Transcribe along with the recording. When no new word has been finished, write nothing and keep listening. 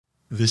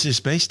This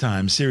is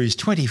Spacetime, Series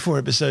 24,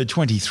 Episode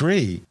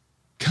 23.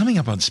 Coming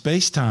up on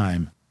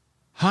Spacetime,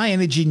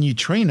 high-energy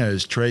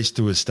neutrinos traced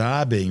to a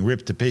star being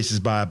ripped to pieces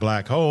by a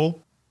black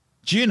hole,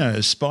 Juno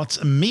spots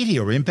a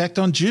meteor impact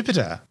on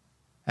Jupiter,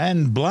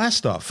 and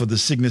blastoff for the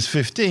Cygnus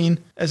 15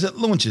 as it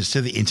launches to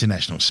the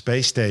International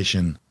Space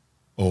Station.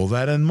 All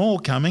that and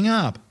more coming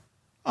up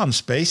on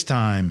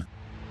Spacetime.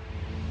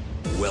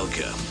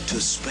 Welcome to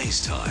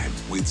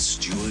Spacetime with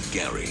Stuart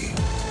Gary.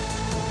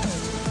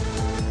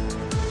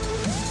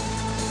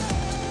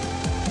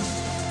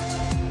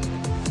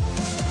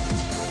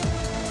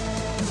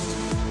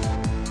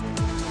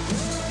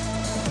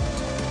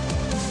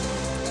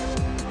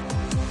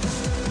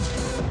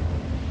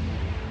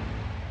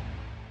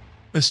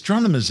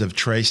 Astronomers have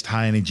traced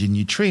high-energy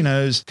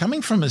neutrinos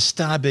coming from a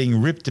star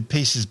being ripped to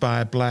pieces by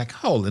a black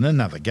hole in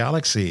another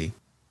galaxy.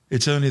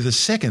 It's only the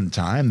second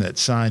time that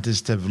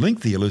scientists have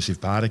linked the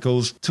elusive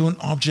particles to an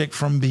object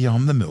from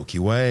beyond the Milky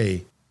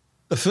Way.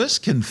 The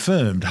first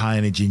confirmed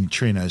high-energy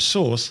neutrino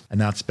source,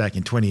 announced back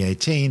in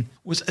 2018,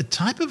 was a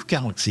type of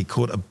galaxy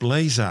called a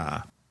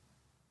blazar.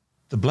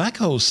 The black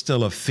hole's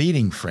stellar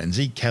feeding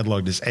frenzy,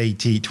 catalogued as AT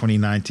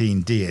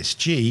 2019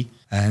 DSG,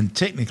 and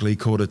technically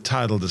called a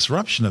tidal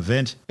disruption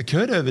event,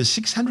 occurred over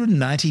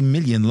 690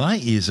 million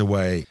light-years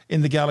away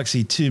in the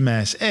galaxy 2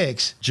 mass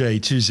X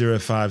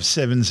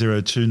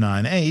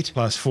J20570298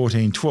 plus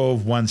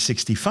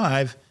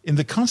 1412-165 in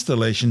the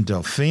constellation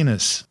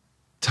Delphinus.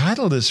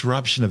 Tidal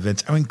disruption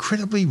events are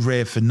incredibly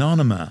rare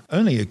phenomena,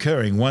 only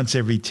occurring once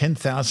every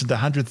 10,000 to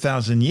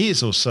 100,000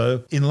 years or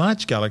so in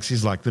large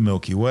galaxies like the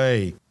Milky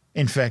Way.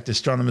 In fact,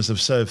 astronomers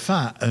have so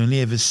far only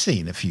ever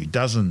seen a few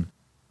dozen.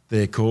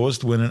 They're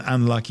caused when an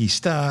unlucky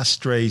star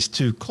strays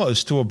too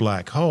close to a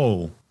black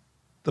hole.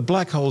 The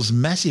black hole's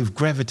massive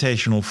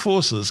gravitational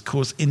forces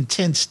cause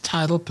intense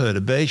tidal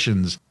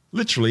perturbations,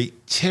 literally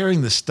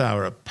tearing the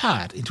star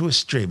apart into a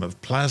stream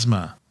of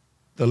plasma.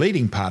 The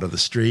leading part of the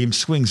stream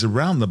swings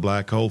around the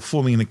black hole,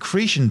 forming an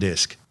accretion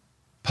disk.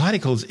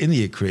 Particles in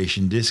the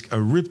accretion disk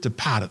are ripped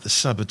apart at the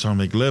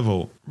subatomic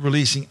level,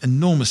 releasing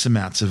enormous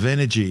amounts of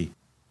energy.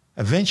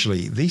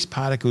 Eventually, these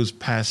particles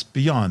pass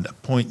beyond a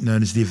point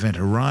known as the event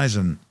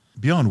horizon,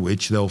 beyond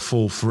which they'll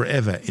fall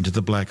forever into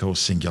the black hole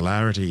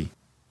singularity.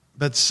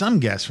 But some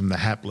gas from the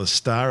hapless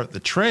star at the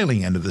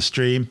trailing end of the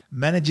stream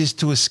manages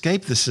to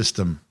escape the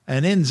system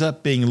and ends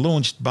up being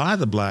launched by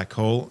the black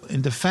hole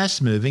into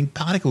fast-moving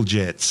particle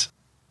jets.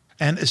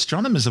 And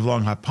astronomers have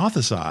long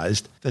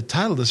hypothesized that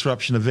tidal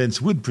disruption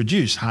events would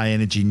produce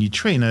high-energy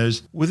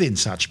neutrinos within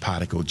such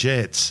particle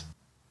jets.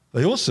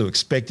 They also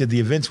expected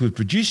the events would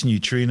produce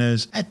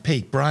neutrinos at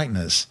peak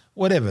brightness,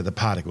 whatever the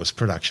particle's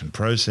production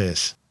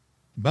process.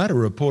 But a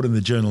report in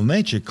the journal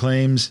Nature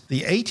claims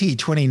the AT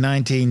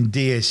 2019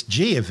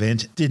 DSG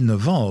event didn't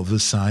evolve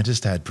as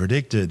scientists had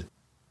predicted.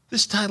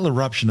 This tidal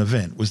eruption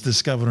event was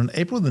discovered on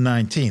April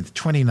 19,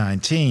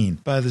 2019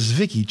 by the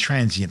Zwicky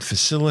Transient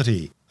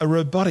Facility, a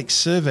robotic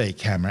survey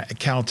camera at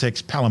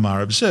Caltech's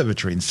Palomar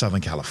Observatory in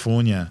Southern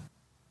California.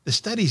 The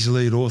study's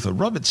lead author,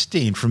 Robert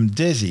Steen from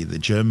DESI, the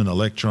German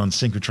Electron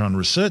Synchrotron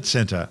Research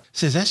Center,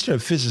 says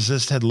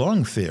astrophysicists had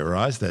long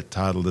theorized that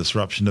tidal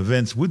disruption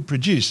events would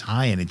produce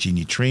high-energy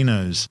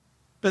neutrinos.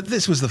 But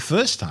this was the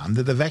first time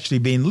that they've actually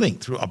been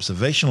linked through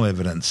observational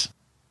evidence.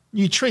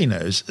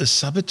 Neutrinos are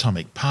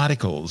subatomic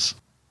particles.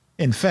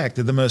 In fact,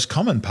 they're the most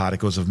common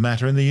particles of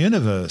matter in the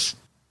universe.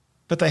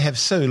 But they have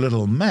so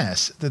little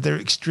mass that they're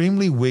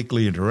extremely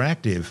weakly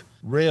interactive,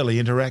 rarely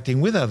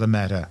interacting with other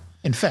matter.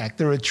 In fact,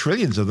 there are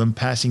trillions of them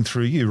passing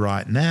through you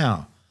right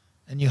now,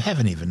 and you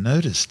haven't even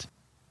noticed.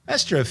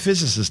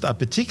 Astrophysicists are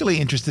particularly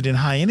interested in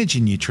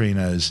high-energy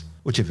neutrinos,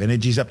 which have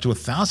energies up to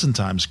 1,000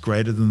 times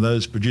greater than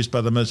those produced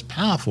by the most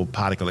powerful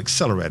particle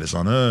accelerators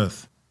on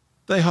Earth.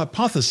 They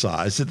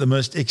hypothesize that the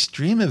most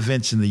extreme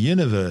events in the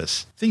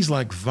universe, things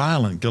like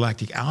violent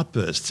galactic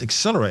outbursts,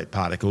 accelerate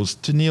particles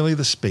to nearly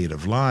the speed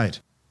of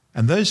light.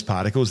 And those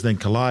particles then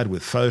collide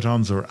with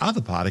photons or other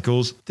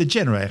particles to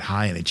generate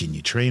high-energy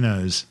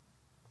neutrinos.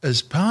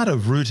 As part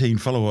of routine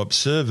follow-up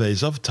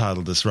surveys of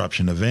tidal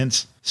disruption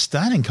events,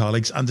 Stein and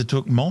colleagues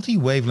undertook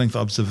multi-wavelength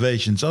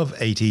observations of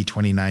AT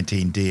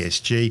 2019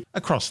 DSG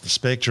across the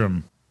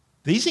spectrum.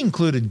 These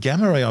included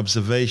gamma-ray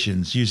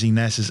observations using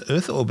NASA's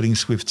Earth-orbiting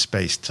Swift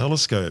Space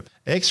Telescope,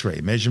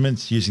 X-ray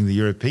measurements using the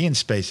European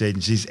Space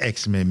Agency's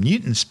XMM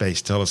Newton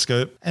Space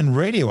Telescope, and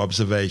radio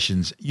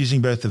observations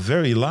using both the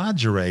Very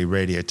Large Array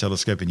Radio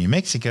Telescope in New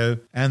Mexico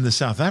and the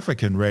South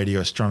African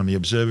Radio Astronomy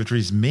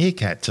Observatory's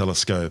Meerkat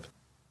Telescope.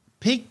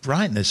 Peak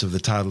brightness of the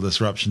tidal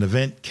disruption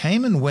event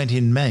came and went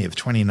in May of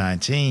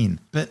 2019,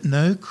 but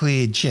no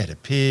clear jet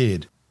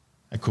appeared.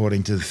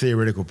 According to the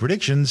theoretical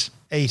predictions,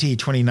 AT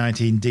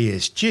 2019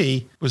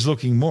 DSG was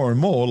looking more and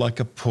more like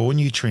a poor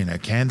neutrino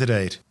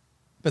candidate.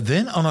 But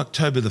then on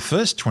October 1,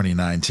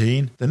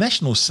 2019, the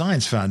National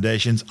Science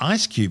Foundation's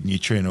IceCube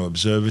Neutrino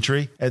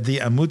Observatory at the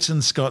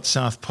Amundsen-Scott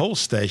South Pole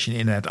Station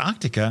in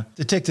Antarctica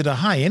detected a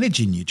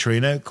high-energy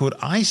neutrino called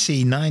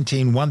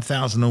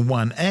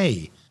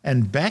IC19-1001A,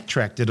 and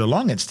backtracked it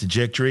along its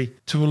trajectory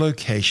to a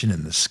location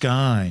in the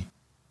sky.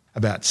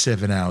 About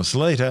 7 hours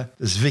later,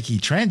 the Zwicky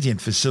Transient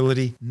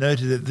Facility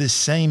noted that this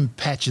same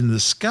patch in the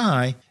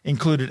sky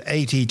included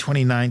AT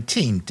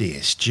 2019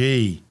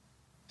 DSG.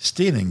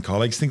 Steele and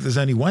colleagues think there's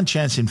only one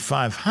chance in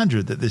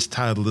 500 that this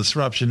tidal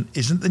disruption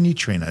isn't the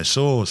neutrino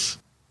source.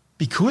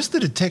 Because the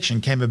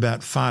detection came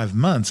about 5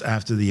 months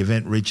after the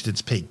event reached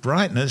its peak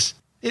brightness,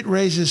 it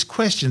raises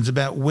questions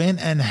about when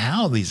and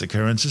how these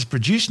occurrences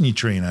produce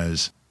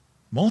neutrinos.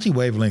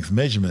 Multi-wavelength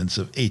measurements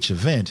of each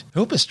event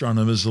help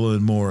astronomers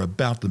learn more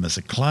about them as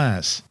a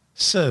class.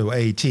 So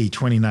AT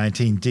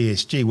 2019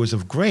 DSG was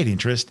of great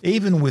interest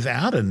even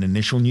without an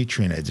initial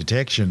neutrino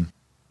detection.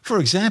 For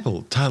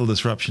example, tidal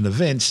disruption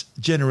events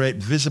generate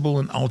visible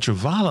and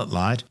ultraviolet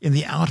light in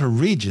the outer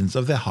regions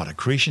of their hot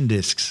accretion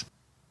disks.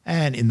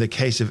 And in the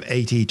case of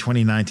AT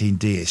 2019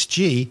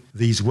 DSG,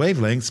 these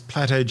wavelengths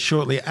plateaued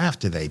shortly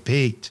after they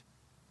peaked.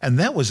 And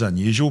that was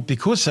unusual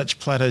because such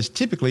plateaus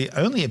typically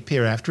only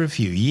appear after a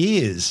few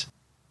years.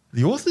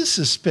 The authors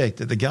suspect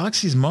that the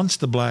galaxy's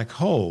monster black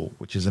hole,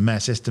 which has a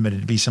mass estimated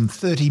to be some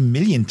 30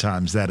 million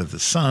times that of the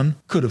Sun,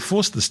 could have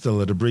forced the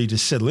stellar debris to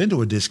settle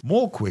into a disk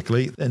more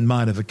quickly than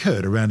might have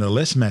occurred around a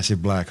less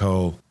massive black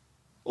hole.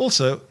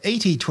 Also,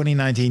 AT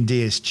 2019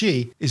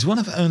 DSG is one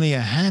of only a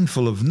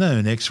handful of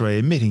known X-ray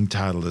emitting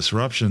tidal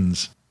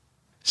disruptions.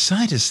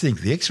 Scientists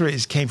think the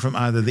X-rays came from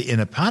either the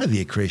inner part of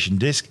the accretion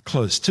disk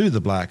close to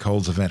the black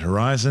hole's event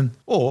horizon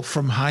or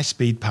from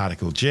high-speed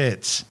particle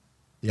jets.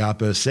 The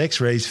outburst's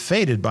X-rays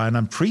faded by an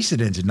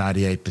unprecedented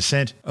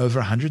 98% over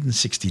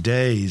 160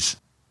 days.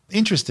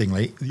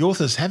 Interestingly, the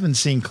authors haven't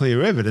seen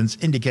clear evidence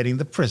indicating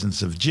the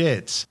presence of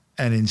jets,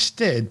 and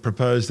instead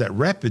propose that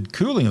rapid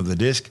cooling of the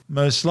disk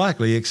most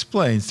likely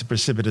explains the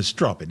precipitous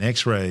drop in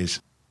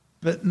X-rays.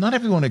 But not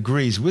everyone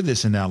agrees with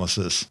this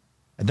analysis.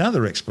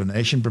 Another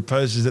explanation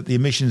proposes that the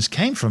emissions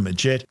came from a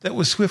jet that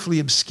was swiftly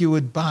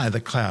obscured by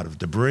the cloud of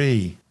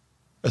debris.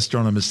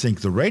 Astronomers think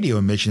the radio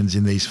emissions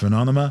in these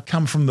phenomena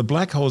come from the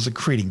black hole's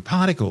accreting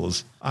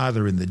particles,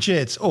 either in the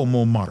jets or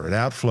more moderate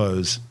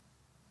outflows.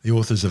 The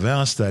authors of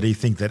our study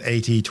think that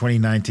AT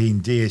 2019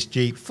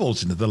 DSG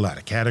falls into the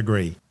latter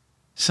category.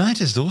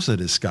 Scientists also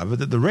discovered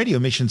that the radio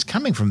emissions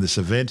coming from this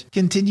event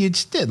continued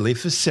steadily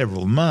for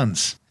several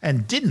months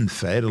and didn't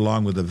fade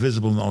along with the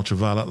visible and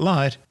ultraviolet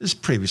light as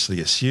previously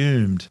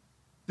assumed.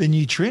 The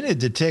neutrino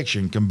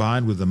detection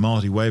combined with the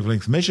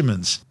multi-wavelength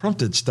measurements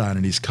prompted Stein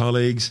and his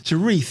colleagues to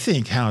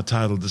rethink how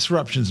tidal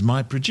disruptions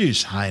might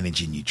produce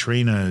high-energy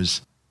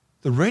neutrinos.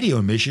 The radio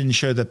emissions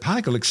show that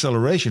particle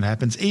acceleration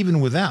happens even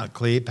without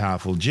clear,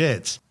 powerful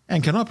jets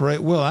and can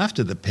operate well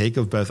after the peak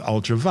of both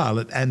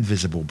ultraviolet and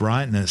visible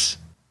brightness.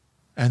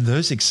 And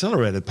those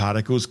accelerated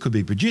particles could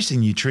be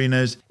producing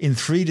neutrinos in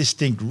 3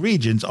 distinct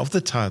regions of the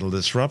tidal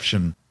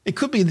disruption. It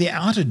could be in the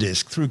outer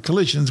disk through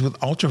collisions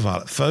with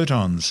ultraviolet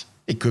photons.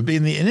 It could be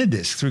in the inner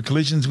disk through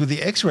collisions with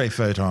the X-ray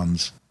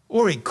photons.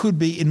 Or it could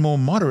be in more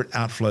moderate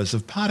outflows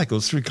of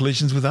particles through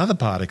collisions with other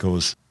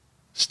particles.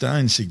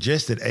 Stein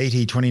suggested AT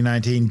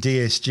 2019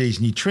 DSG's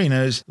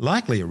neutrinos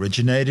likely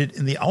originated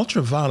in the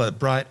ultraviolet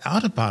bright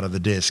outer part of the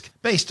disk,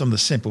 based on the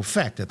simple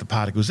fact that the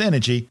particle's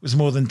energy was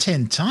more than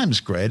 10 times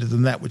greater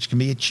than that which can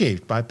be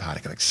achieved by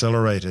particle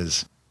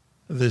accelerators.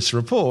 This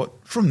report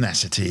from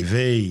NASA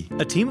TV.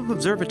 A team of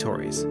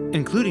observatories,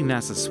 including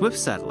NASA's SWIFT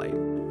satellite,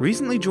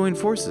 recently joined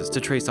forces to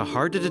trace a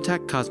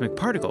hard-to-detect cosmic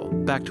particle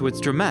back to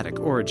its dramatic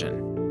origin.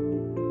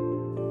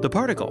 The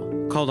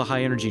particle, called a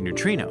high-energy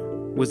neutrino,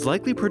 was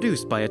likely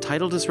produced by a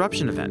tidal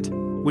disruption event,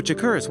 which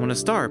occurs when a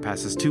star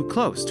passes too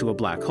close to a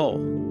black hole.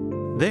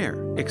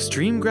 There,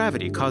 extreme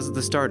gravity causes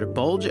the star to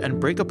bulge and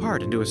break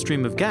apart into a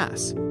stream of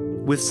gas,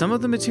 with some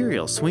of the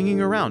material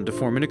swinging around to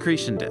form an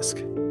accretion disk.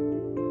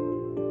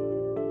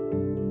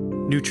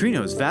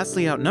 Neutrinos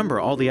vastly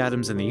outnumber all the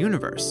atoms in the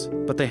universe,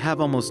 but they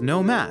have almost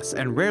no mass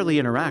and rarely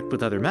interact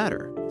with other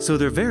matter, so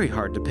they're very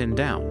hard to pin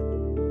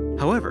down.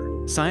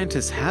 However,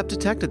 scientists have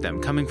detected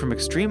them coming from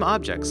extreme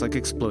objects like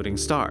exploding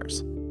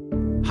stars.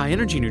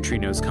 High-energy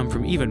neutrinos come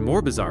from even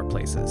more bizarre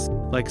places,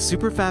 like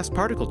super-fast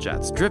particle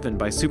jets driven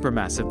by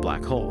supermassive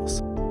black holes.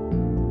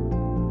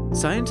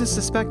 Scientists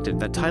suspected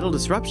that tidal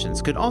disruptions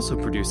could also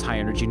produce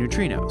high-energy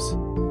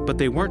neutrinos, but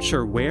they weren't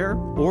sure where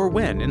or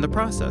when in the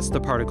process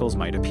the particles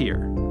might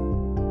appear.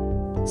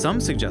 Some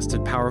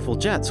suggested powerful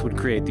jets would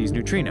create these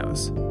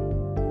neutrinos.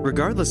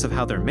 Regardless of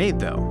how they're made,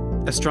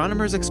 though,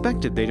 astronomers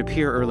expected they'd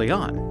appear early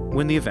on,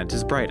 when the event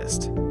is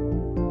brightest.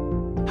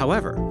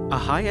 However, a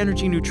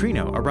high-energy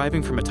neutrino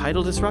arriving from a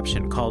tidal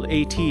disruption called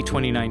AT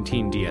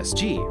 2019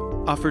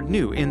 DSG offered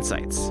new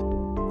insights.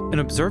 An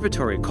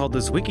observatory called the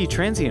Zwicky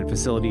Transient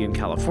Facility in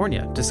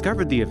California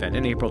discovered the event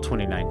in April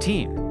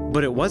 2019,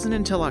 but it wasn't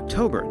until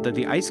October that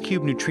the Ice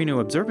Cube Neutrino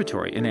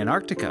Observatory in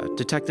Antarctica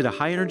detected a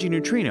high-energy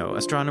neutrino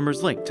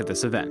astronomers linked to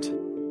this event.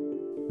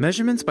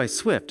 Measurements by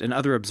SWIFT and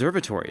other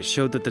observatories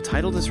showed that the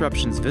tidal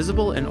disruption's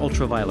visible and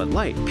ultraviolet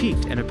light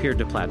peaked and appeared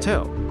to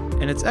plateau,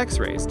 and its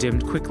X-rays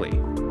dimmed quickly.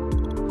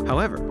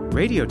 However,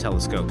 radio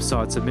telescopes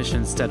saw its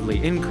emissions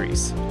steadily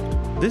increase.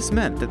 This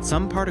meant that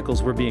some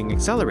particles were being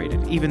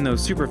accelerated even though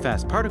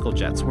superfast particle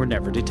jets were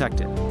never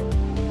detected.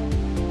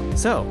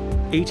 So,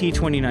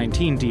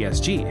 AT2019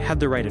 DSG had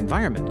the right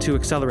environment to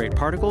accelerate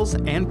particles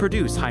and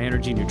produce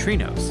high-energy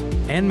neutrinos,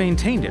 and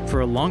maintained it for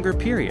a longer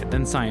period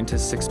than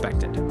scientists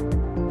expected.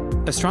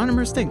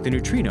 Astronomers think the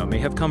neutrino may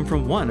have come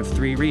from one of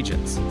three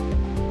regions: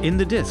 in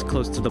the disk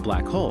close to the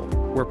black hole,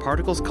 where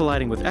particles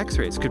colliding with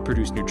X-rays could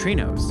produce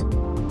neutrinos;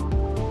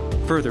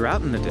 further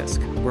out in the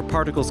disk, where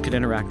particles could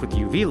interact with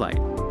UV light;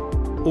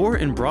 or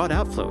in broad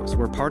outflows,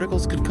 where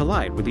particles could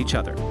collide with each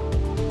other.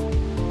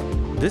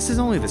 This is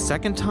only the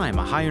second time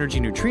a high-energy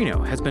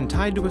neutrino has been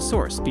tied to a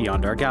source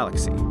beyond our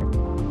galaxy.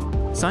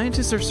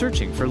 Scientists are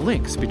searching for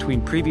links between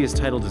previous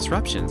tidal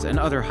disruptions and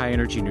other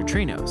high-energy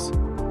neutrinos.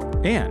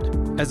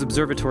 And, as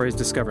observatories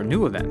discover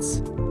new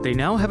events, they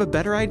now have a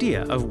better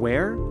idea of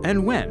where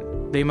and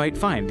when they might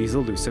find these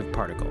elusive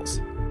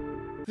particles.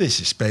 This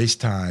is Space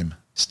Time.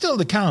 Still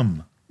to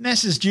come,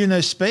 NASA's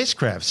Juno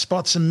spacecraft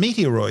spots some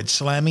meteoroids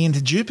slamming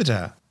into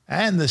Jupiter,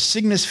 and the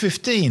Cygnus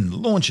 15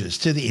 launches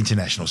to the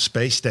International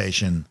Space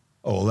Station.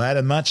 All that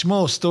and much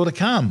more still to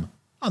come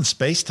on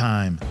Space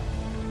Time.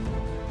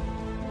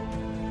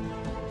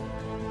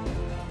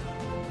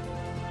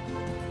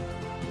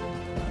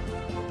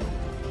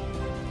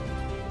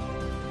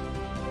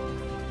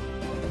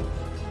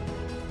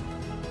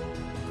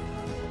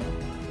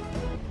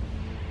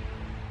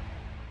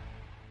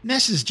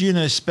 NASA's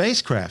Juno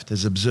spacecraft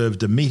has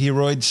observed a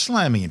meteoroid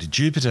slamming into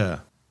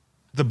Jupiter.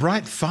 The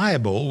bright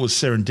fireball was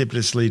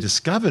serendipitously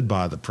discovered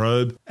by the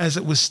probe as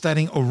it was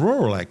studying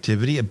auroral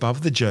activity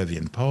above the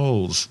Jovian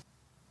poles.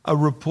 A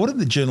report in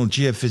the journal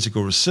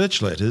Geophysical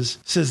Research Letters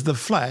says the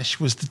flash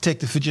was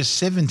detected for just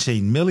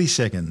 17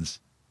 milliseconds.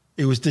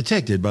 It was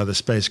detected by the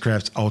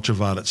spacecraft's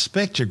ultraviolet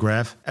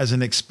spectrograph as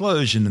an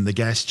explosion in the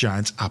gas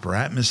giant's upper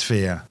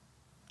atmosphere.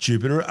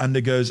 Jupiter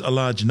undergoes a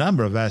large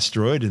number of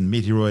asteroid and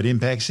meteoroid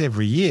impacts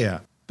every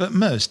year, but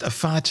most are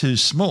far too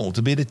small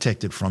to be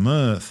detected from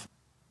Earth.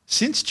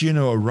 Since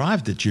Juno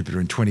arrived at Jupiter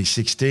in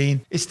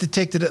 2016, it's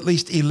detected at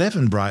least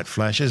 11 bright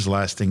flashes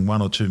lasting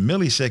 1 or 2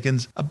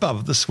 milliseconds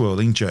above the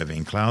swirling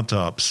Jovian cloud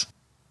tops.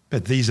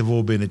 But these have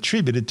all been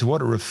attributed to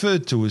what are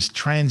referred to as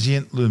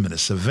transient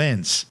luminous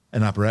events,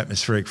 an upper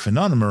atmospheric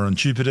phenomenon on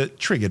Jupiter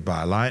triggered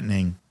by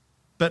lightning.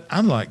 But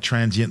unlike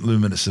transient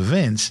luminous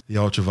events, the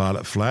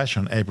ultraviolet flash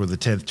on April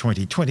 10,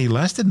 2020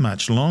 lasted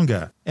much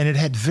longer, and it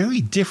had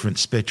very different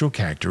spectral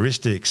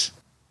characteristics.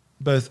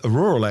 Both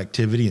auroral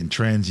activity and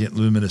transient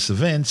luminous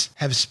events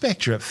have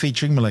spectra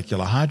featuring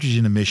molecular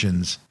hydrogen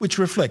emissions, which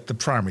reflect the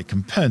primary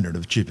component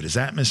of Jupiter's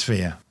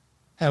atmosphere.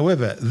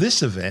 However,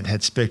 this event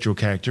had spectral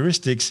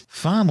characteristics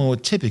far more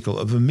typical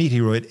of a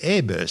meteoroid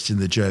airburst in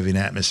the Jovian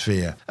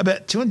atmosphere,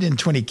 about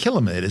 220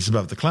 kilometers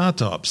above the cloud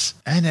tops,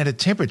 and at a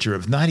temperature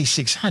of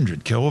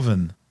 9600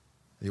 Kelvin.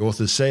 The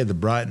authors say the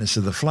brightness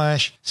of the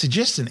flash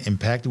suggests an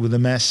impact with a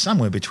mass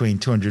somewhere between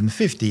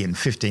 250 and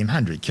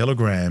 1500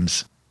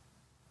 kilograms.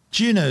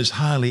 Juno's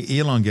highly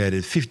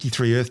elongated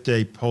 53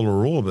 Earth-day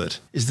polar orbit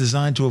is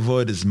designed to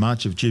avoid as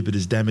much of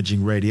Jupiter's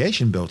damaging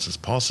radiation belts as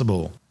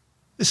possible.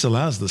 This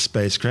allows the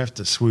spacecraft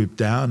to swoop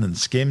down and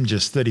skim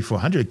just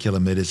 3,400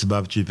 kilometers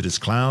above Jupiter's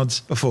clouds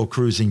before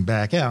cruising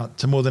back out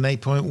to more than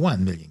 8.1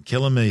 million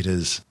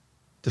kilometers.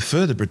 To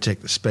further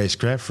protect the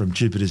spacecraft from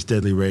Jupiter's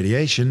deadly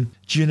radiation,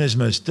 Juno's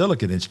most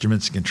delicate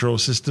instruments and control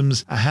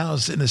systems are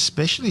housed in a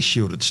specially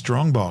shielded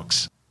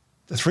strongbox.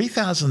 The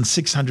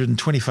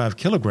 3,625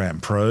 kilogram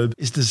probe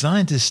is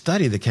designed to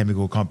study the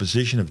chemical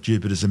composition of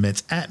Jupiter's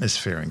immense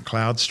atmosphere and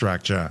cloud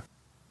structure.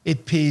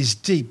 It peers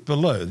deep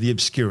below the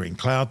obscuring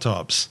cloud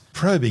tops,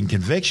 probing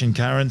convection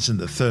currents and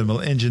the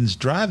thermal engines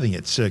driving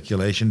its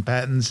circulation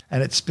patterns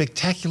and its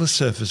spectacular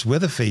surface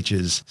weather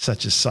features,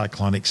 such as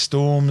cyclonic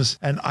storms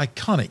and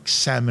iconic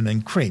salmon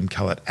and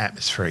cream-coloured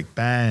atmospheric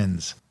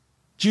bands.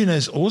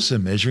 Juno's also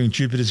measuring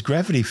Jupiter's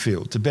gravity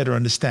field to better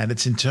understand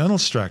its internal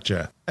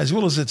structure, as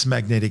well as its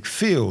magnetic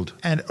field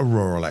and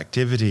auroral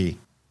activity.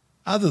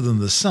 Other than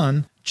the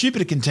Sun,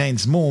 Jupiter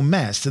contains more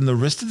mass than the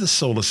rest of the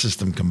solar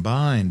system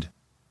combined.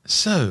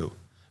 So,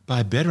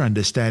 by better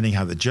understanding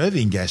how the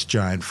Jovian gas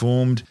giant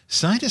formed,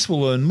 scientists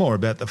will learn more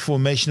about the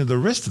formation of the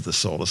rest of the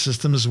solar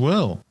system as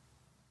well.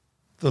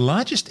 The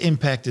largest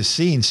impact to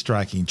seen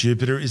striking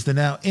Jupiter is the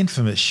now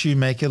infamous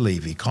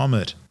Shoemaker-Levy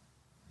comet.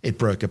 It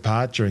broke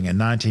apart during a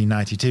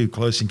 1992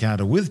 close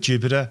encounter with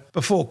Jupiter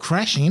before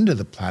crashing into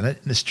the planet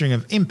in a string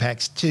of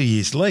impacts 2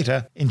 years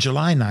later in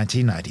July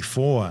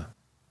 1994.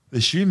 The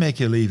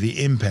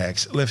Shoemaker-Levy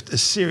impacts left a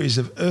series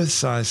of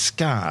Earth-sized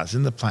scars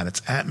in the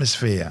planet's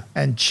atmosphere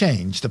and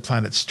changed the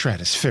planet's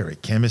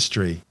stratospheric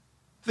chemistry.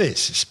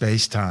 This is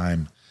Space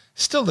Time.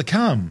 Still to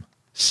come,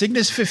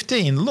 Cygnus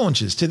 15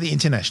 launches to the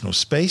International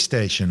Space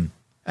Station.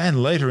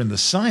 And later in the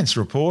Science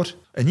Report,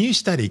 a new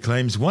study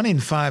claims 1 in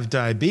 5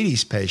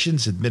 diabetes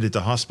patients admitted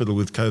to hospital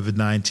with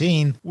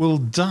COVID-19 will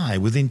die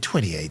within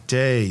 28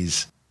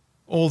 days.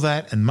 All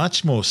that and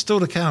much more still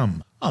to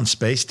come on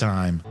Space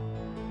Time.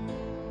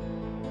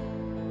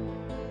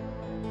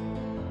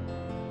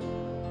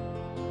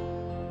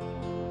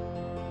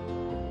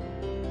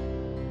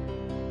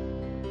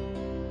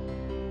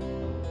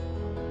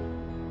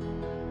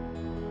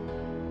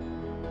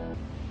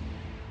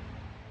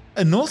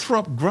 A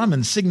Northrop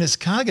Grumman Cygnus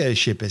cargo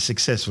ship has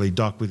successfully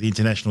docked with the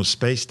International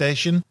Space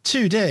Station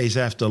 2 days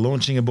after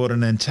launching aboard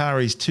an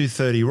Antares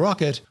 230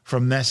 rocket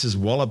from NASA's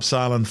Wallops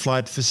Island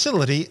Flight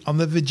Facility on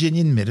the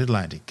Virginian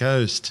mid-Atlantic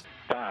coast.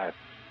 5,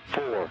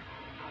 4,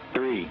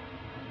 3,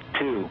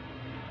 2,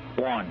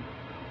 1.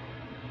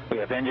 We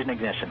have engine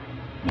ignition.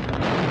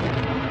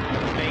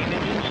 Main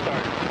engine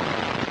start.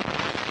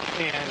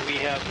 And we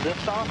have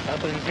liftoff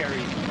up in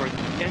Perry for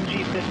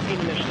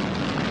NG-15 mission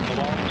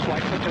along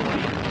flight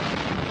facility.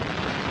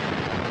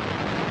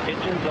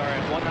 Engines are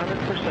at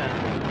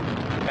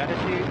 100%.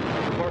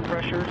 Attitude, core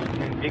pressures,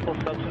 and vehicle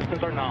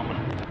subsystems are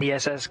nominal. The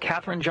SS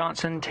Katherine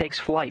Johnson takes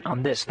flight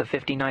on this, the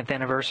 59th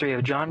anniversary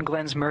of John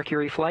Glenn's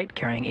Mercury flight,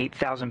 carrying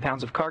 8,000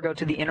 pounds of cargo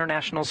to the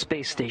International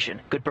Space Station.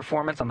 Good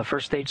performance on the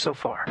first stage so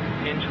far.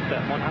 Engines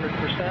at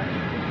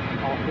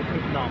 100%. All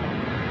systems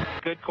nominal.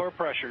 Good core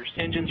pressures.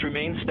 Engines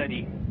remain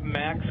steady.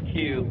 Max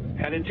Q.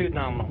 Attitude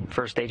nominal.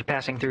 First stage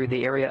passing through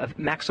the area of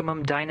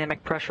maximum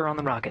dynamic pressure on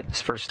the rocket.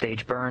 This first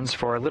stage burns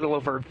for a little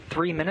over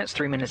 3 minutes,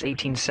 3 minutes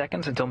 18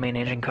 seconds until main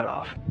engine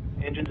cutoff.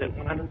 Engines at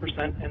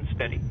 100% and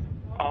steady.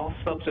 All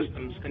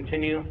subsystems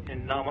continue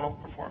in nominal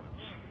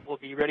performance. We'll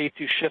be ready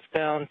to shift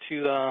down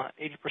to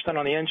 80%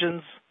 on the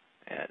engines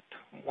at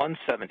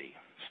 170.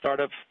 Start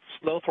of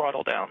slow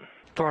throttle down.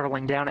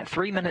 Throttling down at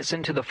 3 minutes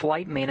into the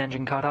flight. Main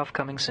engine cutoff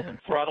coming soon.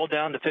 Throttle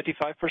down to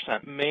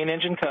 55%. Main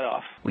engine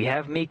cutoff. We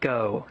have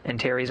MECO.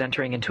 Antares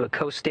entering into a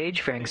coast stage.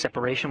 Fairing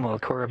separation will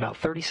occur about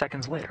 30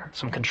 seconds later.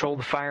 Some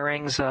controlled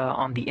firings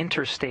on the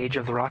interstage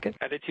of the rocket.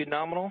 Attitude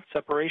nominal.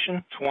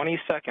 Separation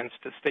 20 seconds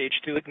to stage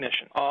 2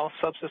 ignition. All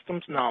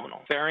subsystems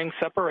nominal. Fairing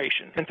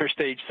separation.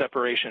 Interstage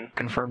separation.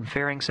 Confirmed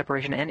fairing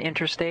separation and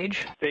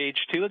interstage.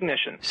 Stage 2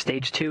 ignition.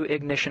 Stage 2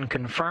 ignition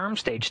confirmed.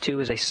 Stage 2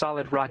 is a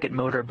solid rocket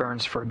motor,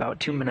 burns for about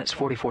 2 minutes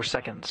 44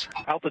 seconds.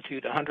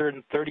 Altitude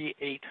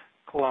 138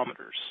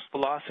 kilometers.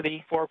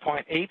 Velocity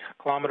 4.8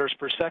 kilometers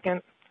per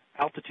second.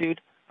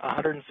 Altitude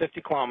 150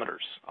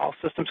 kilometers. All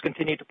systems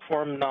continue to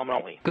perform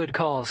nominally. Good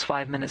calls.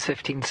 5 minutes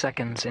 15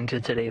 seconds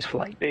into today's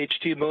flight. Stage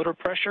 2 motor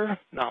pressure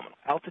nominal.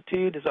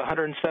 Altitude is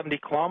 170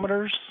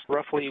 kilometers.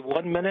 Roughly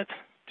 1 minute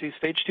to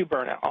stage 2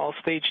 burnout. All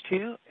stage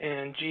 2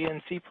 and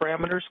GNC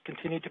parameters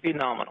continue to be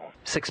nominal.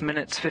 6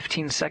 minutes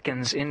 15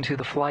 seconds into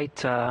the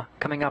flight,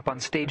 coming up on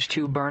stage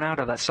 2 burnout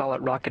of that solid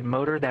rocket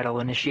motor.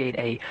 That'll initiate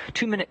a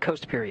 2-minute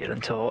coast period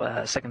until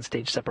second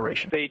stage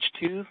separation. Stage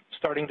 2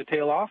 starting to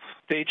tail off.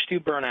 Stage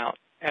 2 burnout.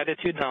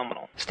 Attitude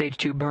nominal. Stage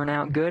 2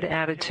 burnout, good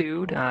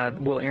attitude.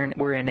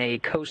 We're in a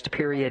coast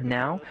period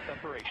now.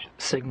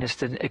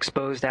 Cygnus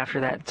exposed after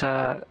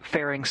that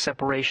fairing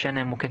separation,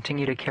 and will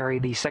continue to carry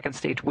the second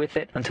stage with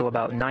it until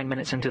about 9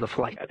 minutes into the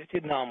flight.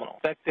 Attitude nominal.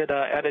 Expected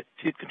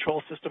attitude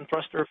control system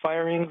thruster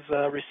firings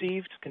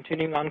received.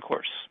 Continuing on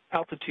course.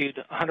 Altitude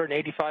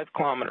 185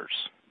 kilometers.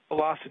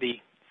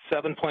 Velocity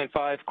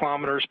 7.5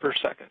 kilometers per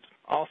second.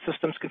 All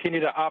systems continue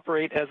to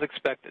operate as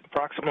expected.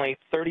 Approximately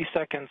 30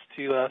 seconds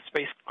to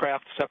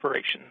spacecraft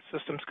separation.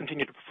 Systems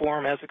continue to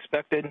perform as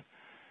expected.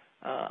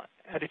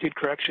 Attitude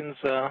corrections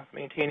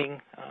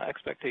maintaining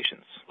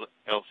expectations.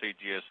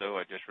 LCGSO,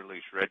 I just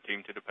released red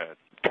team to the pad.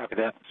 Copy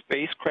that.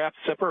 Spacecraft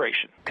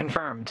separation.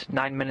 Confirmed.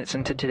 9 minutes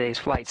into today's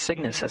flight,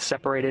 Cygnus has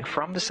separated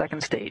from the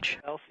second stage.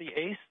 LC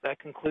Ace, that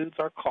concludes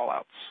our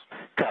callouts.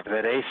 Copy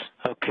that, Ace.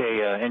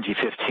 Okay,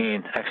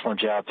 NG-15, excellent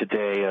job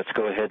today. Let's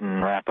go ahead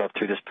and wrap up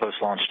through this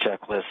post-launch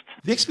checklist.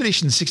 The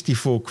Expedition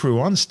 64 crew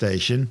on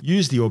station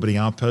used the orbiting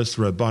outpost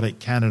robotic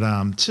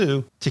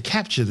Canadarm2 to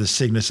capture the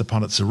Cygnus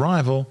upon its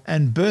arrival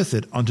and berth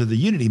it onto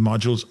the Unity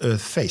module's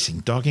Earth-facing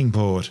docking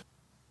port.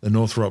 The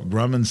Northrop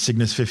Grumman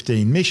Cygnus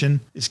 15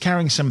 mission is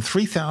carrying some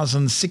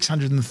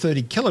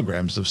 3,630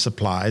 kilograms of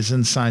supplies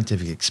and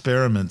scientific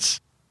experiments.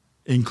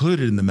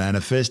 Included in the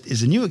manifest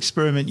is a new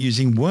experiment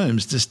using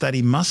worms to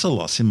study muscle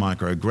loss in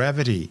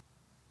microgravity.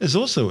 There's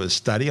also a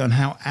study on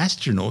how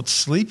astronauts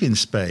sleep in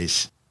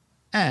space.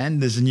 And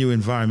there's a new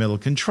environmental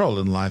control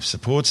and life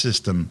support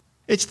system.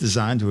 It's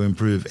designed to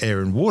improve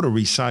air and water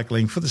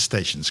recycling for the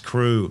station's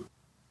crew.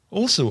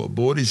 Also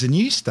aboard is a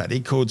new study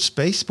called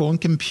Spaceborne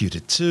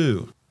Computer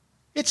 2.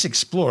 It's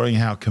exploring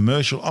how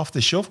commercial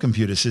off-the-shelf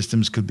computer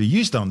systems could be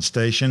used on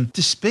station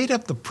to speed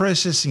up the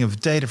processing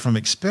of data from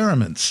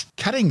experiments,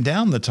 cutting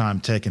down the time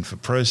taken for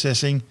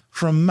processing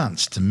from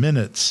months to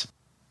minutes.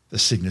 The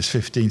Cygnus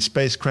 15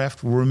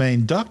 spacecraft will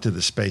remain docked to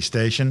the space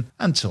station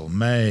until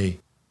May.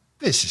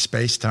 This is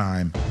Space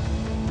Time.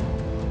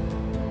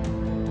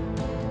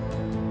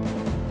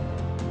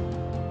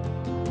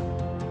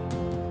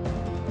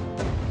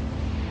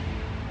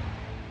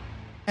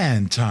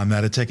 And time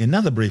now to take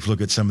another brief look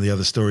at some of the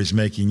other stories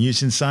making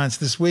news in science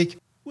this week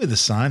with a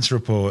science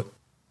report.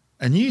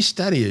 A new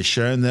study has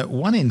shown that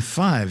 1 in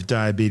 5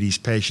 diabetes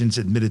patients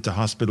admitted to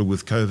hospital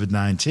with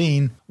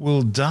COVID-19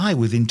 will die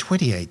within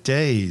 28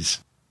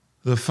 days.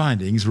 The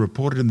findings,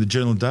 reported in the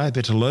journal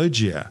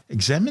Diabetologia,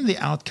 examined the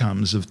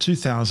outcomes of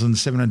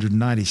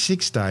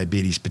 2,796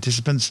 diabetes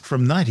participants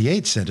from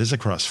 98 centres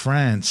across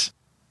France.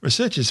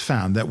 Researchers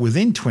found that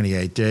within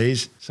 28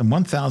 days, some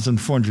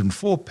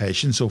 1,404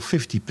 patients, or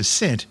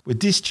 50%, were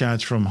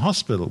discharged from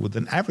hospital with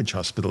an average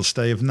hospital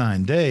stay of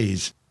 9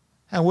 days.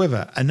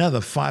 However,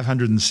 another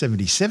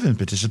 577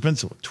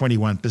 participants, or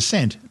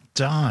 21%,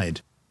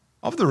 died.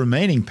 Of the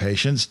remaining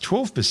patients,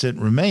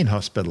 12% remained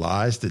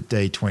hospitalized at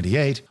day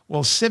 28,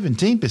 while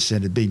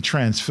 17% had been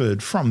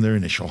transferred from their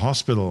initial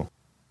hospital.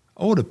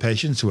 Older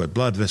patients who had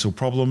blood vessel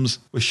problems,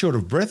 were short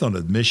of breath on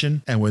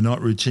admission, and were not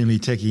routinely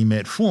taking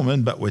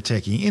metformin but were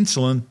taking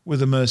insulin, were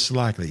the most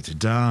likely to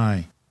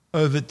die.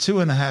 Over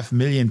 2.5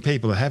 million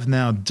people have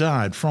now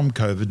died from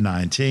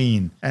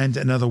COVID-19, and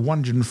another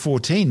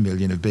 114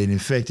 million have been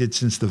infected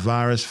since the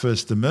virus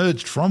first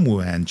emerged from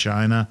Wuhan,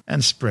 China,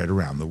 and spread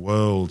around the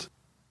world.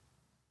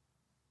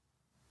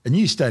 A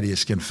new study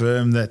has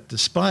confirmed that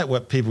despite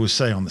what people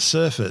say on the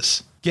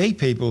surface, gay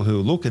people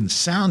who look and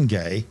sound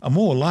gay are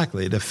more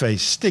likely to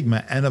face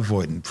stigma and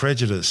avoidant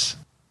prejudice.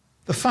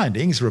 The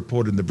findings,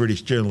 reported in the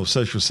British Journal of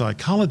Social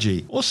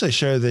Psychology, also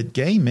show that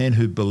gay men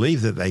who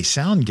believe that they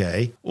sound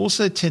gay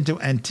also tend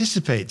to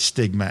anticipate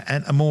stigma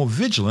and are more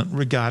vigilant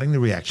regarding the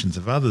reactions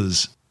of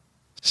others.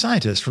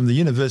 Scientists from the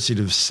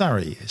University of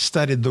Surrey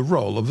studied the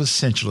role of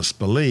essentialist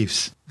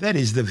beliefs, that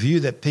is, the view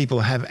that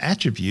people have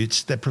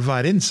attributes that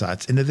provide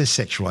insights into their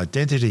sexual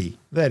identity,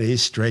 that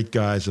is, straight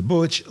guys are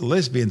butch,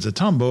 lesbians are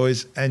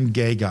tomboys, and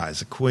gay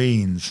guys are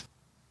queens.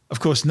 Of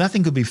course,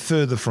 nothing could be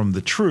further from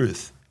the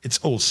truth. It's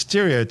all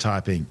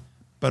stereotyping,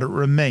 but it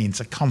remains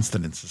a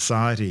constant in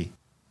society.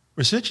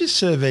 Researchers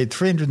surveyed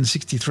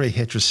 363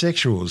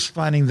 heterosexuals,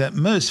 finding that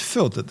most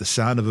felt that the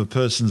sound of a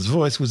person's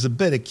voice was a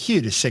better cue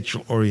to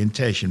sexual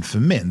orientation for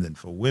men than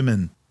for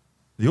women.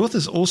 The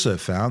authors also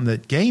found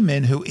that gay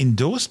men who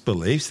endorsed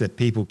beliefs that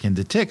people can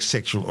detect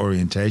sexual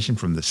orientation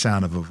from the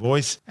sound of a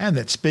voice and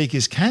that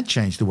speakers can't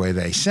change the way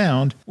they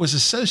sound was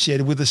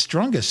associated with a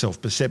stronger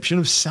self-perception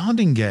of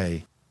sounding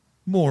gay.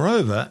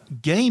 Moreover,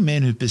 gay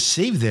men who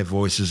perceived their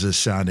voices as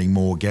sounding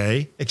more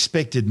gay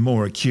expected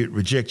more acute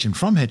rejection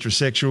from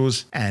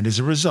heterosexuals and, as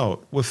a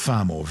result, were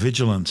far more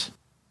vigilant.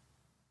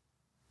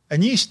 A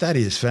new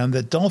study has found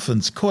that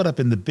dolphins caught up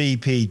in the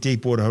BP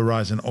Deepwater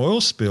Horizon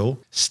oil spill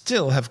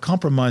still have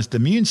compromised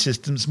immune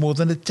systems more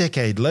than a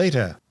decade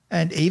later,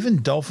 and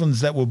even dolphins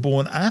that were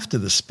born after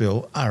the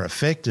spill are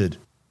affected.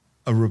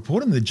 A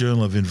report in the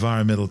Journal of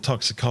Environmental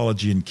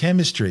Toxicology and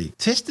Chemistry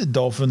tested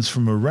dolphins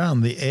from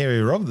around the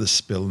area of the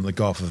spill in the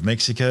Gulf of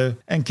Mexico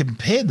and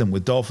compared them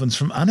with dolphins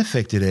from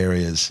unaffected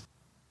areas.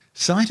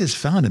 Scientists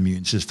found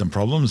immune system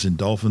problems in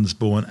dolphins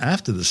born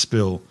after the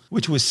spill,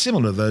 which were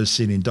similar to those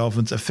seen in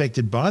dolphins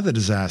affected by the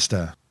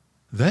disaster.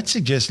 That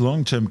suggests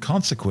long-term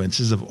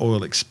consequences of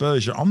oil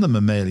exposure on the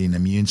mammalian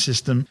immune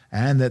system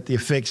and that the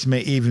effects may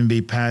even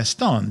be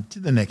passed on to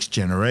the next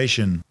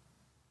generation.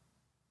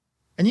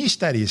 A new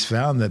study has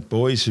found that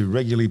boys who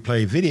regularly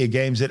play video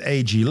games at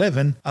age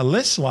 11 are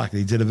less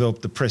likely to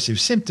develop depressive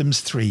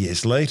symptoms 3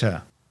 years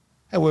later.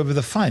 However,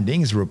 the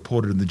findings,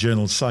 reported in the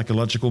journal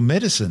Psychological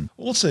Medicine,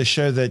 also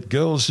show that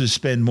girls who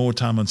spend more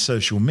time on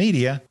social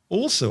media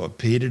also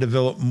appear to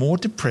develop more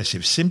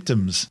depressive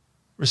symptoms.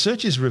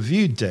 Researchers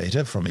reviewed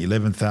data from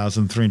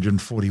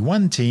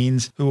 11,341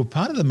 teens who were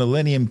part of the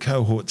Millennium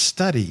Cohort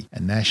Study, a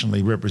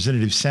nationally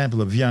representative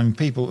sample of young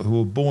people who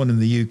were born in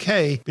the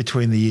UK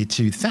between the year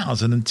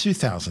 2000 and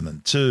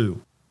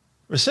 2002.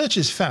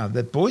 Researchers found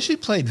that boys who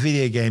played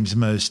video games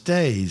most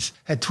days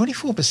had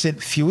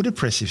 24% fewer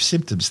depressive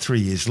symptoms 3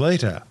 years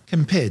later,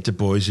 compared to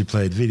boys who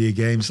played video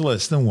games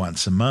less than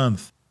once a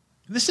month.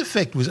 This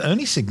effect was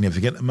only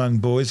significant among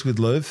boys with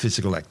low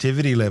physical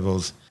activity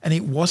levels, and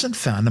it wasn't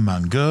found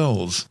among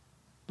girls.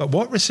 But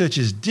what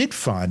researchers did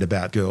find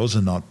about girls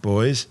and not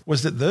boys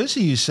was that those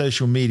who used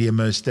social media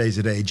most days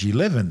at age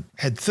 11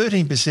 had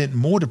 13%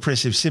 more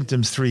depressive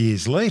symptoms 3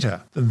 years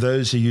later than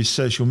those who used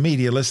social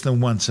media less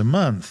than once a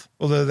month,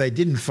 although they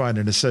didn't find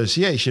an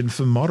association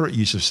for moderate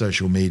use of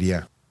social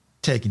media.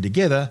 Taken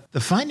together, the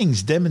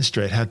findings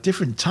demonstrate how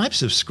different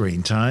types of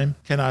screen time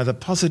can either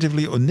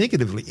positively or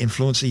negatively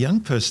influence a young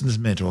person's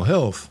mental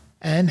health,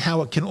 and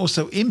how it can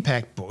also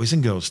impact boys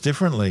and girls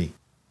differently.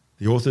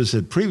 The authors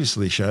had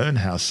previously shown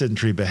how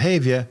sedentary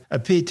behaviour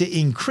appeared to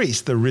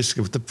increase the risk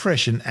of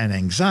depression and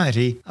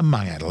anxiety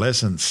among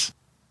adolescents.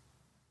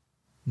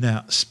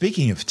 Now,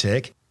 speaking of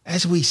tech,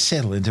 as we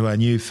settle into our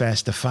new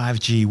faster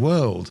 5G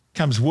world,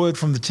 comes word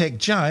from the tech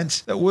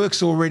giants that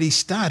work's already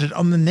started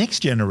on the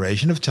next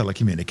generation of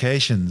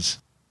telecommunications.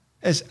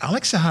 As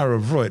Alex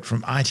Zaharov-Reut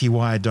from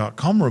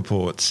ITWire.com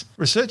reports,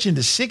 research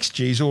into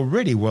 6G is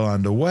already well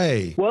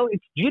underway. Well,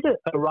 it's due to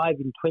arrive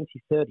in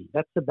 2030.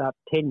 That's about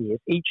 10 years.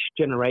 Each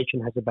generation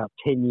has about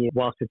 10 years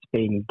whilst it's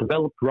being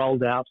developed,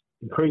 rolled out,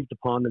 improved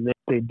upon, and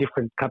there are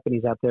different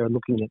companies out there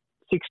looking at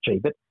 6G.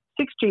 But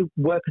 6G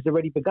work has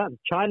already begun.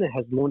 China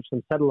has launched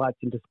some satellites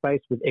into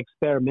space with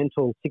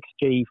experimental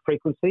 6G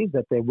frequencies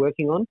that they're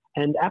working on,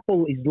 and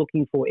Apple is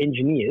looking for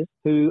engineers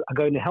who are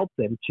going to help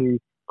them to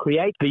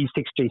create these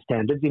 6G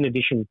standards in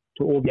addition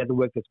to all the other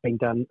work that's being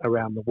done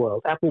around the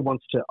world. Apple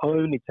wants to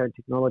own its own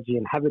technology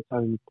and have its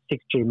own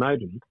 6G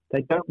modem.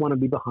 They don't want to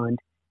be behind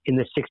in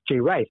the 6G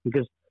race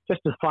because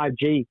just as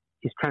 5G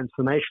is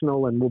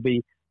transformational and will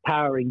be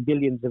powering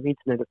billions of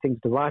Internet of Things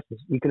devices,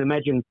 you can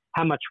imagine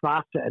how much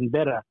faster and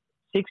better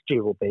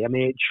 6G will be. I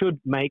mean, it should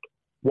make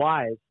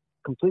wires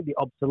completely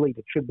obsolete.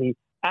 It should be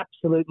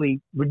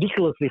absolutely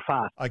ridiculously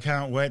fast. I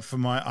can't wait for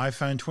my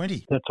iPhone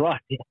 20. That's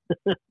right.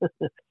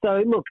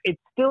 So, look,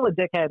 it's still a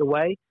decade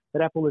away,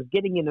 but Apple is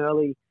getting in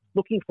early,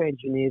 looking for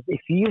engineers.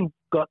 If you've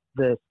got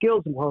the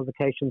skills and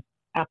qualifications,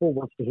 Apple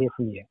wants to hear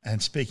from you.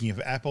 And speaking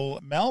of Apple,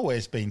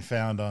 malware's been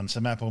found on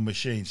some Apple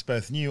machines,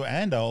 both new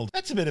and old.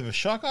 That's a bit of a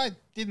shock. I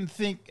didn't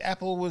think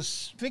Apple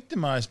was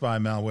victimized by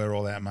malware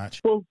all that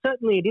much. Well,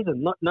 certainly it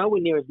isn't.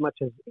 Nowhere near as much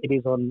as it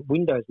is on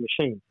Windows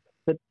machines.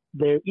 But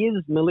there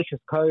is malicious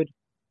code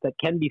that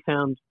can be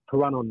found to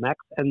run on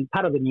Macs. And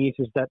part of the news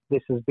is that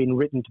this has been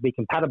written to be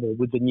compatible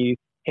with the new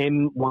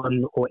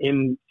M1 or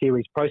M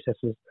series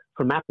processors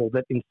from Apple,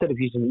 that instead of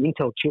using the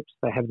Intel chips,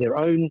 they have their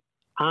own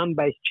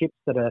ARM-based chips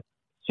that are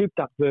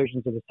souped-up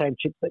versions of the same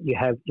chips that you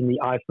have in the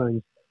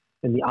iPhones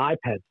and the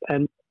iPads.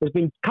 And there's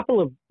been a couple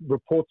of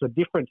reports of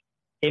different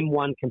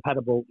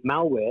M1-compatible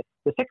malware.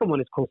 The second one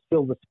is called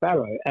Silver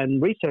Sparrow,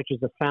 and researchers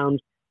have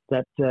found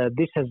that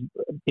this has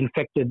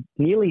infected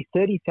nearly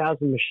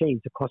 30,000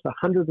 machines across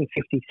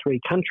 153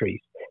 countries,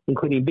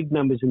 including big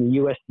numbers in the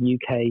US, the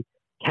UK,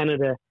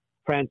 Canada,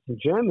 France, and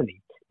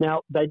Germany.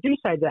 Now, they do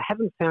say they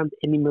haven't found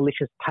any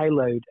malicious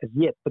payload as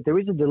yet, but there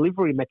is a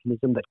delivery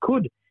mechanism that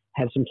could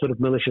have some sort of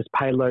malicious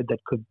payload that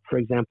could, for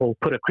example,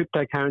 put a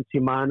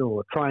cryptocurrency mine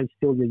or try and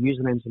steal your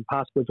usernames and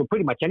passwords or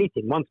pretty much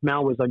anything. Once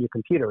malware is on your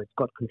computer, it's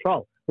got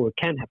control, or it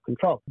can have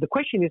control. The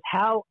question is,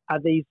 how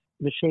are these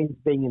machines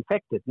being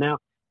infected? Now,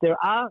 there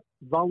are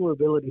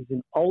vulnerabilities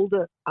in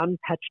older,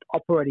 unpatched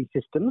operating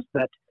systems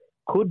that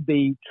could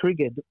be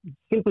triggered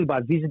simply by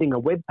visiting a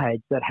web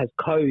page that has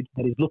code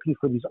that is looking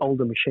for these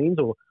older machines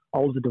or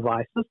older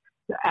devices.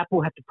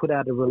 Apple had to put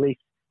out a release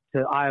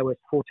to iOS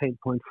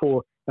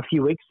 14.4 a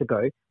few weeks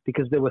ago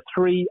because there were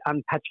 3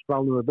 unpatched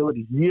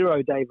vulnerabilities,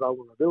 0-day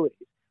vulnerabilities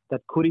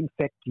that could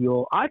infect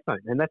your iPhone.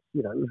 And that's,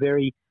 a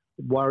very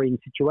worrying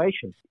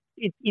situation.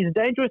 It is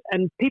dangerous,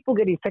 and people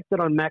get infected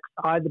on Macs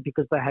either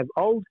because they have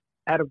old,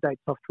 out-of-date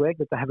software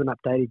that they haven't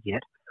updated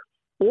yet,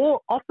 or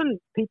often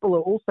people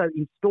are also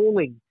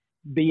installing,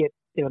 be it,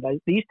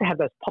 they used to have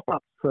those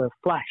pop-ups for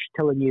Flash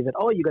telling you that,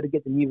 you've got to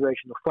get the new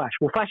version of Flash.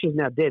 Well, Flash is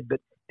now dead, but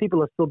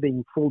people are still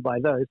being fooled by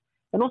those.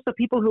 And also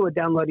people who are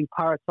downloading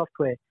pirate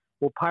software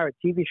or pirate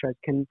TV shows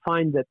can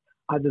find that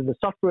either the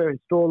software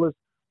installers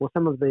or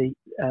some of the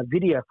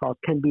video files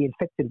can be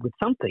infected with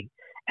something.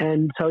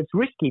 And so it's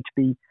risky to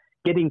be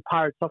getting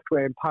pirate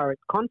software and pirate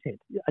content.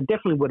 I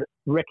definitely would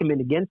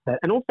recommend against that.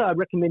 And also I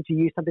recommend to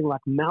use something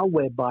like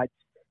Malwarebytes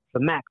for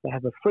Mac. They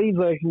have a free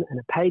version and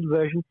a paid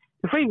version.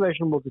 The free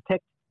version will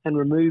detect and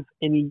remove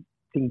anything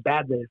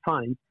bad that it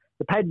finds.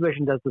 The paid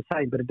version does the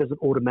same, but it does it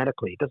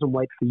automatically. It doesn't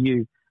wait for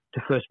you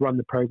to first run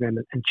the program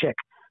and check.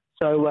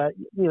 So,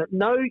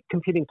 no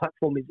computing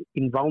platform is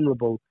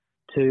invulnerable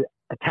to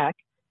attack.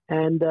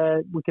 And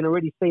we can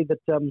already see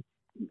that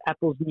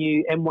Apple's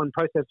new M1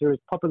 processor is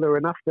popular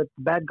enough that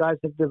the bad guys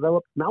have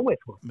developed malware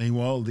for it.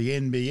 Meanwhile, the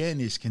NBN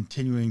is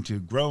continuing to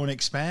grow and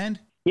expand.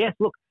 Yes,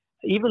 look,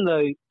 even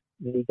though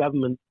the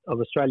government of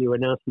Australia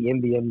announced the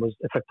NBN was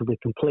effectively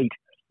complete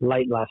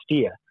late last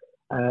year,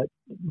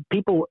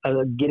 people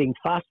are getting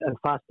faster and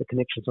faster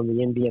connections on the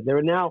NBN. There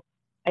are now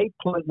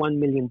 8.1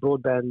 million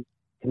broadband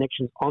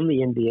connections on the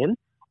NBN,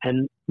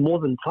 and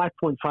more than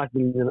 5.5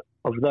 million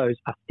of those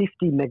are 50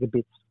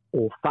 megabits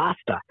or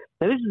faster.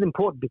 Now, this is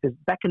important because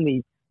back in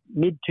the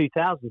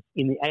mid-2000s,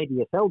 in the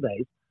ADSL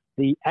days,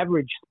 the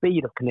average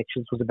speed of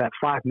connections was about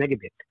 5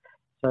 megabits.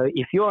 So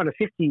if you're on a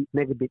 50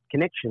 megabit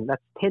connection,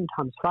 that's 10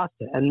 times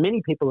faster. And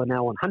many people are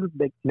now on 100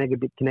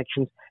 megabit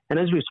connections. And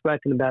as we've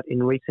spoken about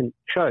in recent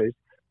shows,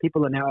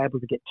 people are now able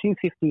to get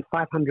 250,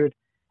 500,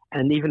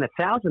 and even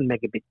 1,000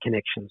 megabit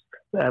connections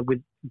with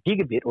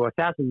gigabit or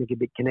 1,000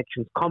 megabit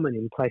connections common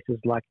in places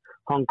like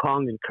Hong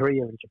Kong and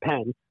Korea and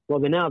Japan. Well,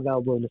 they're now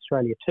available in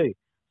Australia too.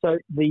 So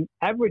the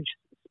average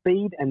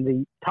speed and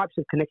the types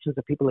of connections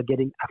that people are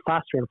getting are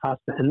faster and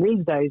faster. And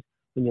these days,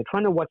 when you're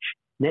trying to watch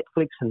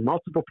Netflix and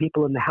multiple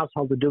people in the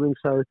household are doing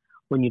so,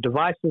 when your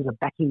devices are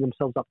backing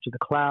themselves up to the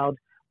cloud,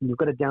 when you've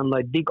got to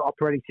download big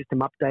operating system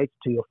updates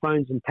to your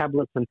phones and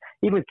tablets, and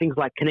even things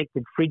like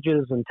connected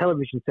fridges and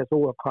television sets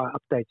all require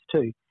updates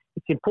too.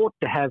 It's important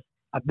to have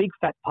a big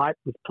fat pipe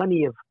with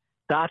plenty of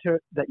data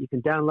that you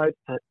can download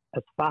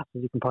as fast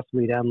as you can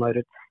possibly download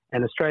it.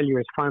 And Australia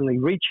is finally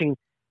reaching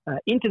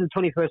into the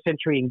 21st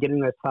century and getting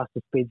those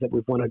faster speeds that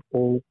we've wanted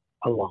all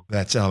along.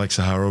 That's Alex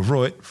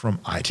Zaharov-Reutt from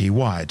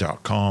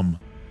ITY.com.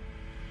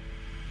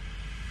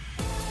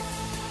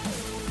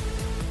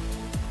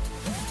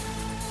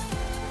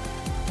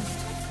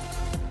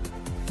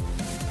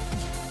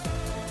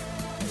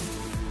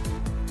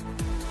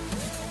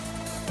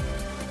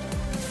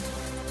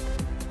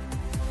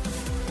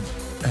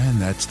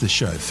 And that's the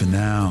show for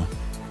now.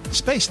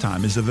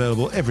 Spacetime is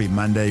available every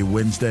Monday,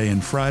 Wednesday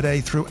and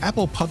Friday through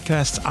Apple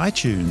Podcasts,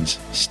 iTunes,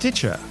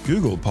 Stitcher,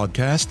 Google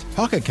Podcast,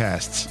 Pocket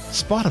Casts,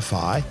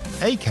 Spotify,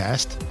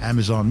 Acast,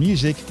 Amazon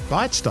Music,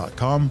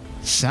 Bytes.com,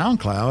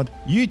 SoundCloud,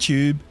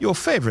 YouTube, your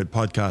favorite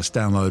podcast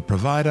download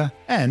provider,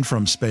 and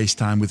from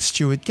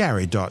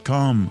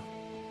spacetimewithstuartgary.com.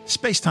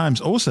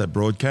 Spacetime's also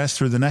broadcast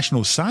through the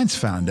National Science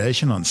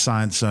Foundation on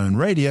Science Zone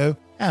Radio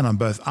and on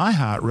both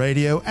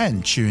iHeartRadio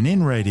and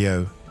TuneIn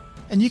Radio.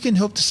 And you can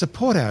help to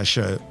support our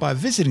show by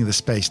visiting the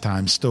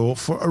Spacetime store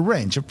for a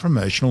range of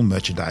promotional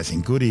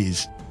merchandising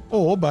goodies,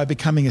 or by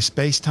becoming a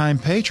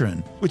Spacetime patron,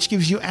 which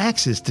gives you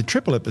access to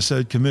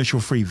triple-episode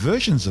commercial-free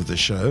versions of the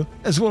show,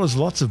 as well as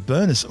lots of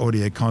bonus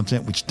audio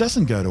content which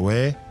doesn't go to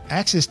air,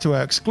 access to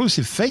our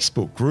exclusive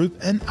Facebook group,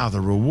 and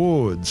other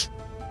rewards.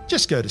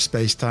 Just go to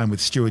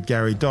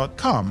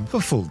spacetimewithstuartgary.com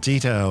for full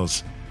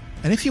details.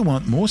 And if you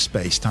want more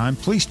Spacetime,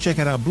 please check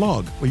out our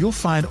blog, where you'll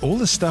find all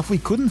the stuff we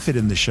couldn't fit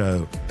in the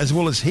show, as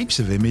well as heaps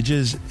of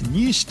images,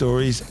 news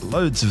stories,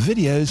 loads of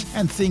videos,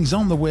 and things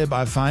on the web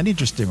I find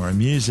interesting or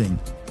amusing.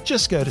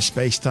 Just go to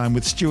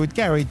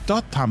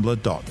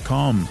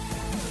spacetimewithstuartgary.tumblr.com.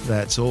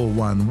 That's all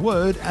one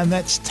word, and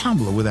that's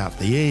Tumblr without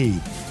the E.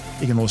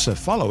 You can also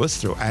follow us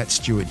through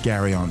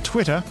 @StuartGary on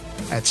Twitter,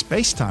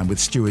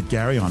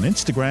 @SpaceTimeWithStuartGary on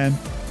Instagram,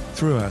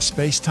 through our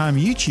Spacetime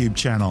YouTube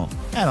channel,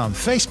 and on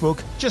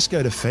Facebook, just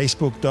go to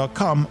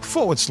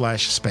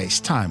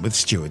facebook.com/Spacetime with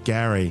Stuart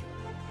Gary.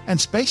 And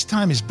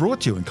Spacetime is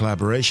brought to you in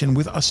collaboration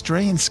with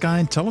Australian Sky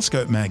and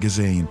Telescope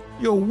magazine,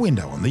 your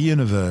window on the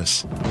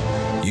universe.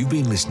 You've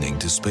been listening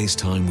to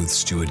Spacetime with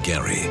Stuart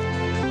Gary.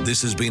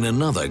 This has been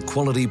another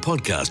quality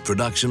podcast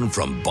production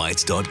from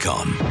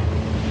Bytes.com.